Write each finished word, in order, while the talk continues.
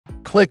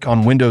Click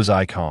on Windows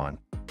icon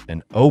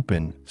and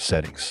open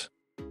Settings.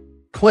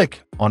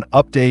 Click on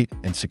Update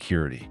and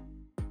Security.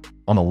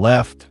 On the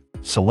left,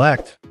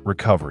 select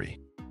Recovery.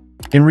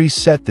 And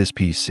reset this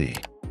PC.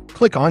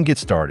 Click on Get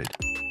Started.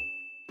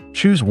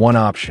 Choose one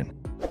option.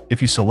 If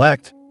you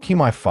select Keep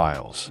My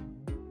Files,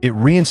 it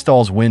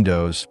reinstalls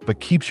Windows but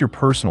keeps your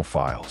personal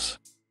files.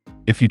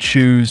 If you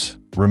choose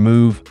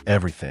Remove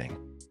Everything,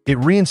 it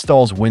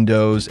reinstalls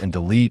Windows and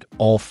delete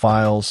all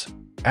files,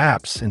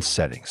 apps, and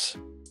settings.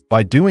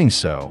 By doing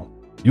so,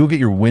 you'll get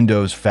your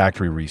Windows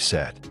factory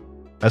reset.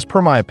 As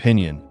per my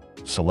opinion,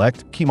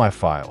 select Keep My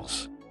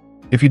Files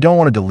if you don't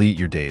want to delete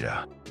your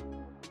data.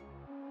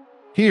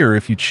 Here,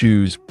 if you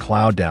choose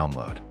Cloud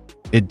Download,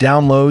 it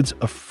downloads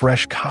a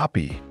fresh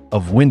copy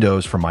of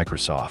Windows from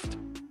Microsoft.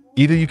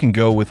 Either you can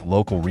go with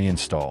Local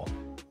Reinstall,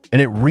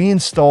 and it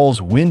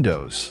reinstalls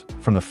Windows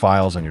from the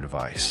files on your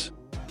device.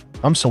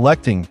 I'm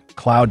selecting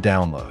Cloud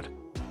Download.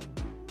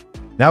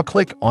 Now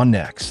click on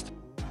Next.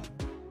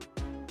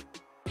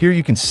 Here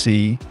you can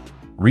see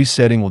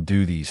resetting will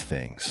do these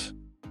things.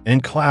 In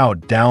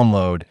Cloud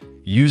Download,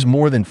 use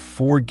more than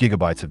 4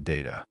 GB of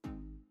data.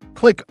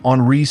 Click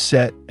on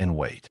Reset and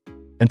wait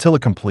until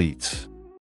it completes.